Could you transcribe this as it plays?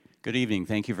Good evening.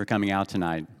 Thank you for coming out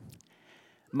tonight.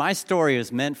 My story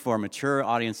is meant for mature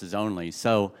audiences only,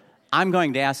 so I'm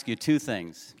going to ask you two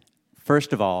things.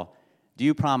 First of all, do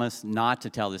you promise not to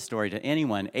tell this story to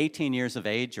anyone 18 years of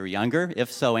age or younger?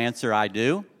 If so, answer, I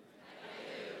do.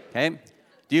 Okay.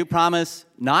 Do you promise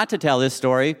not to tell this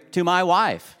story to my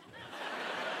wife?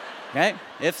 Okay.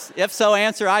 If so,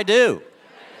 answer, I do.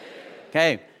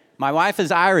 Okay. My wife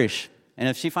is Irish, and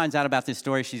if she finds out about this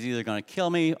story, she's either going to kill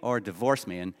me or divorce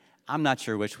me, and I'm not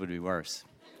sure which would be worse.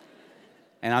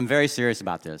 And I'm very serious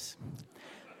about this.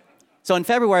 So in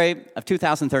February of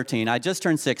 2013, I just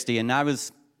turned 60, and I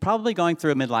was probably going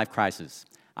through a midlife crisis.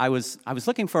 I was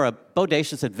looking for a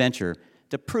bodacious adventure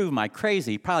to prove my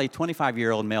crazy, probably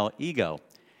 25-year-old male ego.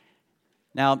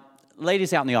 Now,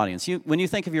 ladies out in the audience, when you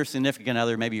think of your significant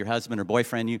other, maybe your husband or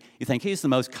boyfriend, you think he's the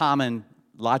most common,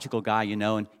 logical guy you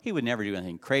know, and he would never do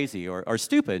anything crazy or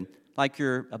stupid like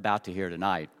you're about to hear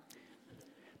tonight.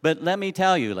 But let me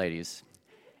tell you, ladies,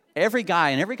 every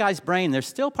guy in every guy's brain, there's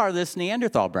still part of this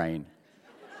Neanderthal brain.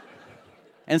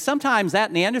 And sometimes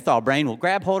that Neanderthal brain will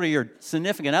grab hold of your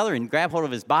significant other and grab hold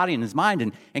of his body and his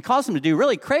mind and cause him to do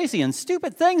really crazy and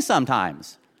stupid things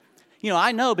sometimes. You know,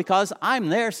 I know because I'm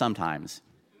there sometimes.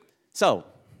 So,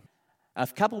 a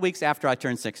couple weeks after I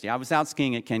turned 60, I was out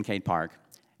skiing at Kincaid Park,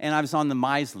 and I was on the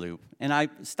Mize Loop, and I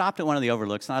stopped at one of the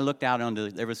overlooks, and I looked out onto,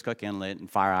 there was Cook Inlet and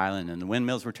Fire Island, and the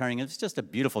windmills were turning. It was just a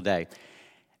beautiful day.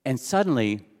 And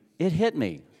suddenly, it hit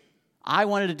me. I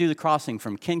wanted to do the crossing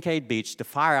from Kincaid Beach to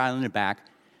Fire Island and back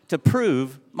to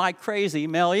prove my crazy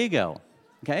male ego,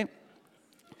 okay?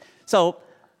 So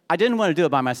I didn't want to do it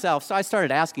by myself, so I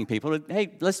started asking people,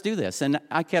 hey, let's do this, and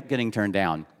I kept getting turned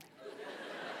down.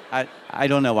 I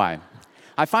don't know why.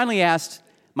 I finally asked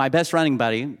my best running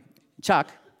buddy,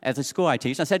 Chuck, at the school I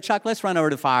teach. I said, Chuck, let's run over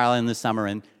to Fire Island this summer,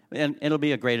 and it'll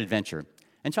be a great adventure.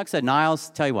 And Chuck said, Niles,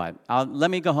 tell you what,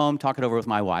 let me go home, talk it over with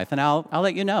my wife, and I'll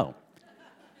let you know.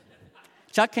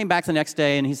 Chuck came back the next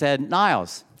day, and he said,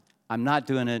 Niles, I'm not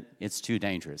doing it. It's too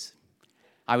dangerous.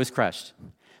 I was crushed.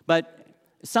 But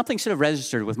something should have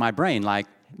registered with my brain, like,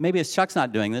 maybe it's Chuck's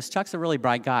not doing this. Chuck's a really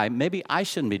bright guy. Maybe I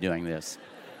shouldn't be doing this.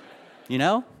 You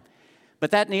know? But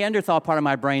that Neanderthal part of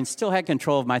my brain still had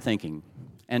control of my thinking,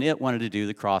 and it wanted to do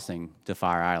the crossing to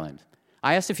Fire Island.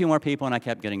 I asked a few more people, and I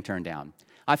kept getting turned down.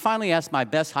 I finally asked my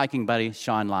best hiking buddy,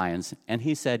 Sean Lyons, and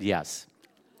he said yes.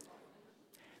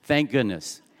 Thank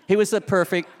goodness. He was the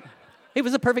perfect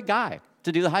guy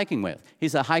to do the hiking with.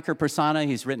 He's a hiker persona.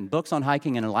 He's written books on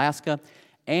hiking in Alaska,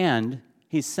 and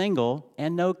he's single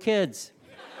and no kids.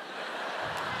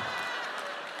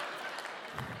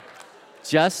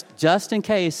 Just in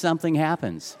case something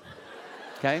happens,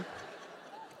 okay?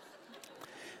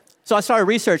 So I started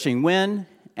researching when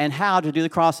and how to do the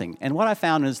crossing, and what I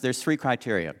found is there's three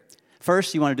criteria.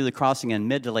 First, you want to do the crossing in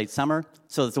mid to late summer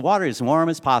so that the water is warm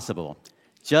as possible,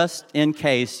 just in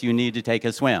case you need to take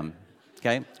a swim,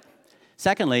 okay?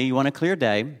 Secondly, you want a clear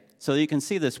day so that you can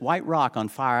see this white rock on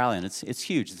Fire Island. It's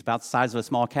huge. It's about the size of a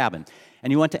small cabin.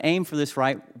 And you want to aim for this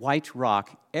white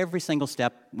rock every single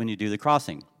step when you do the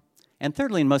crossing. And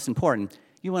thirdly, and most important,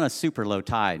 you want a super low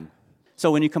tide. So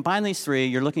when you combine these three,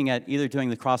 you're looking at either doing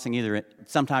the crossing either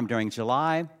sometime during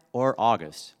July or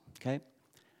August, okay?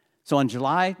 So on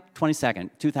July 22nd,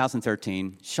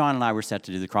 2013, Sean and I were set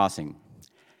to do the crossing.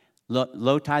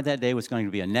 Low tide that day was going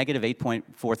to be a negative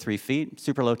 8.43 feet,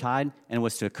 super low tide, and it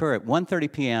was to occur at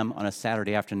 1:30 p.m. on a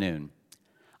Saturday afternoon.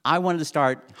 I wanted to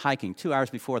start hiking 2 hours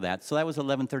before that, so that was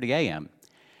 11:30 a.m.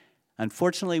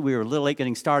 Unfortunately, we were a little late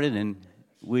getting started, and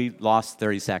we lost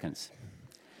 30 seconds.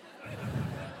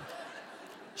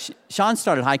 Sean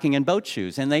started hiking in boat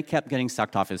shoes, and they kept getting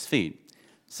sucked off his feet.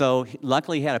 So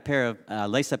luckily, he had a pair of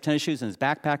lace-up tennis shoes in his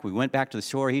backpack. We went back to the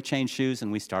shore. He changed shoes,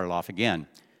 and we started off again.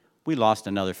 We lost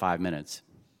another 5 minutes.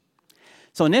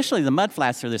 So initially, the mud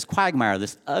flats are this quagmire,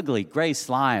 this ugly gray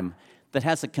slime that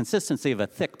has the consistency of a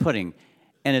thick pudding,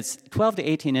 and it's 12 to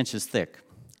 18 inches thick.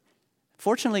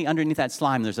 Fortunately, underneath that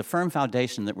slime, there's a firm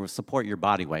foundation that will support your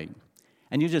body weight.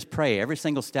 And you just pray every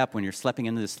single step when you're slipping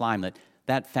into the slime that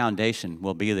that foundation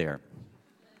will be there.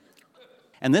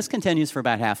 And this continues for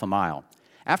about half a mile.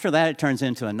 After that, it turns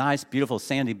into a nice, beautiful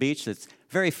sandy beach that's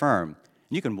very firm.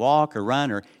 You can walk or run,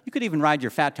 or you could even ride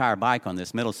your fat tire bike on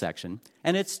this middle section,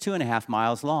 and it's 2.5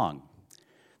 miles long.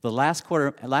 The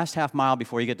last half mile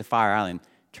before you get to Fire Island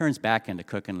turns back into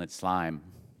Cook Inlet slime.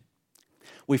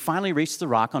 We finally reached the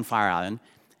rock on Fire Island,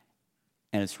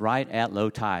 and it's right at low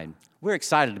tide. We're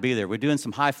excited to be there. We're doing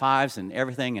some high fives and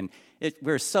everything, and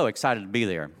we're so excited to be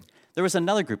there. There was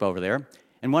another group over there,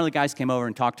 and one of the guys came over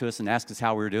and talked to us and asked us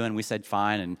how we were doing. We said,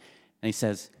 fine, and he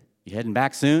says, you heading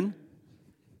back soon?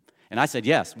 And I said,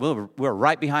 yes, we're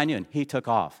right behind you, and he took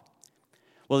off.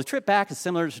 Well, the trip back is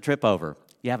similar to the trip over.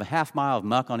 You have a half mile of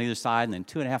muck on either side and then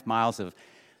 2.5 miles of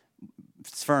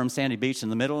firm sandy beach in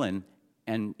the middle, and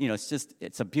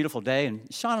it's a beautiful day. And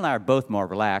Sean and I are both more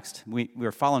relaxed. We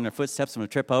were following their footsteps from the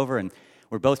trip over, and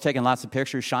we're both taking lots of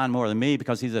pictures, Sean more than me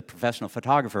because he's a professional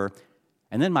photographer.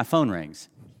 And then my phone rings.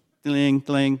 Ding,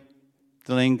 ding,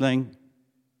 ding, ding.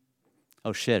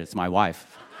 Oh, shit, it's my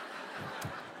wife.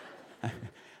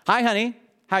 Hi, honey.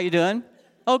 How you doing?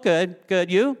 Oh, good.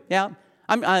 You? Yeah.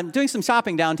 I'm doing some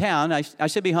shopping downtown. I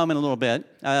should be home in a little bit.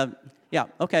 Yeah,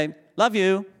 okay. Love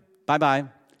you. Bye-bye.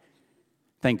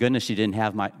 Thank goodness she didn't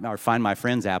have Find My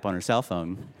Friends app on her cell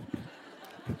phone.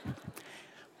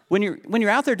 When you're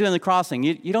out there doing the crossing,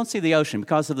 you don't see the ocean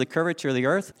because of the curvature of the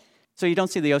earth, so you don't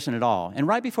see the ocean at all. And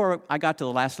right before I got to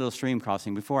the last little stream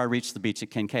crossing, before I reached the beach at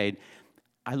Kincaid,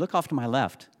 I look off to my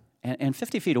left, and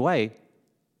 50 feet away,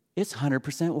 it's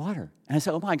 100% water. And I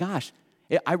said, oh my gosh.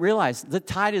 I realized the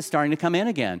tide is starting to come in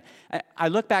again. I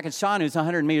look back at Sean, who's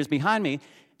 100 meters behind me,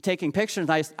 taking pictures,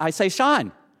 and I say,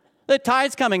 Sean, the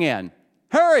tide's coming in.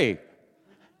 Hurry!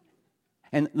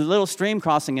 And the little stream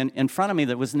crossing in front of me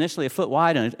that was initially a foot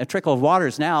wide and a trickle of water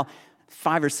is now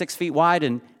 5 or 6 feet wide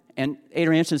and 8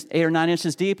 or 9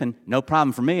 inches deep, and no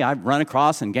problem for me. I've run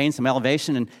across and gained some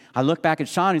elevation, and I look back at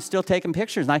Sean, who's still taking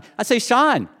pictures, and I say,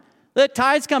 Sean, the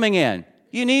tide's coming in.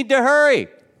 You need to hurry.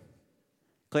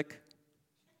 Click,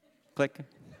 click,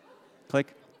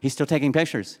 click. He's still taking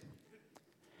pictures.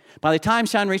 By the time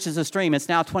Sean reaches the stream, it's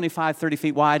now 25, 30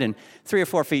 feet wide and 3 or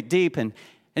 4 feet deep, and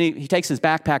he takes his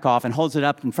backpack off and holds it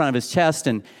up in front of his chest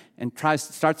and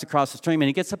starts to cross the stream, and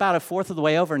he gets about a fourth of the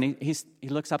way over, and he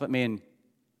looks up at me, and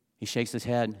he shakes his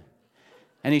head,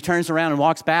 and he turns around and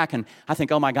walks back, and I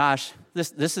think, oh my gosh,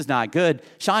 this is not good.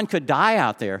 Sean could die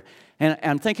out there. And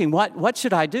I'm thinking, what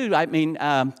should I do? I mean,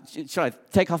 should I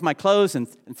take off my clothes and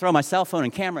throw my cell phone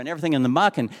and camera and everything in the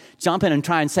muck and jump in and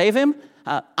try and save him?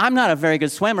 I'm not a very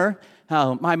good swimmer.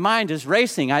 My mind is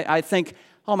racing. I think,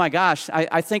 oh my gosh,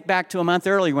 I think back to a month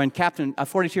earlier when a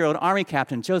 42-year-old Army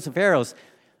captain, Joseph Arrows,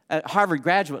 a Harvard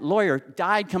graduate lawyer,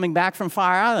 died coming back from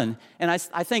Fire Island. And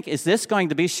I think, is this going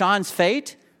to be Sean's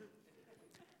fate?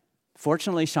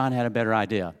 Fortunately, Sean had a better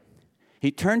idea. He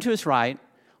turned to his right,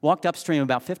 walked upstream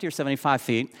about 50 or 75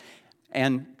 feet,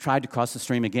 and tried to cross the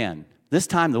stream again. This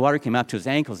time, the water came up to his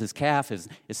ankles, his calf, his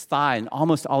thigh, and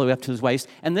almost all the way up to his waist.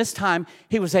 And this time,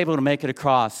 he was able to make it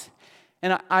across.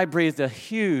 And I breathed a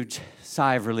huge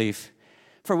sigh of relief,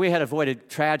 for we had avoided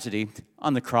tragedy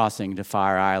on the crossing to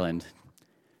Fire Island.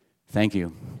 Thank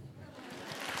you.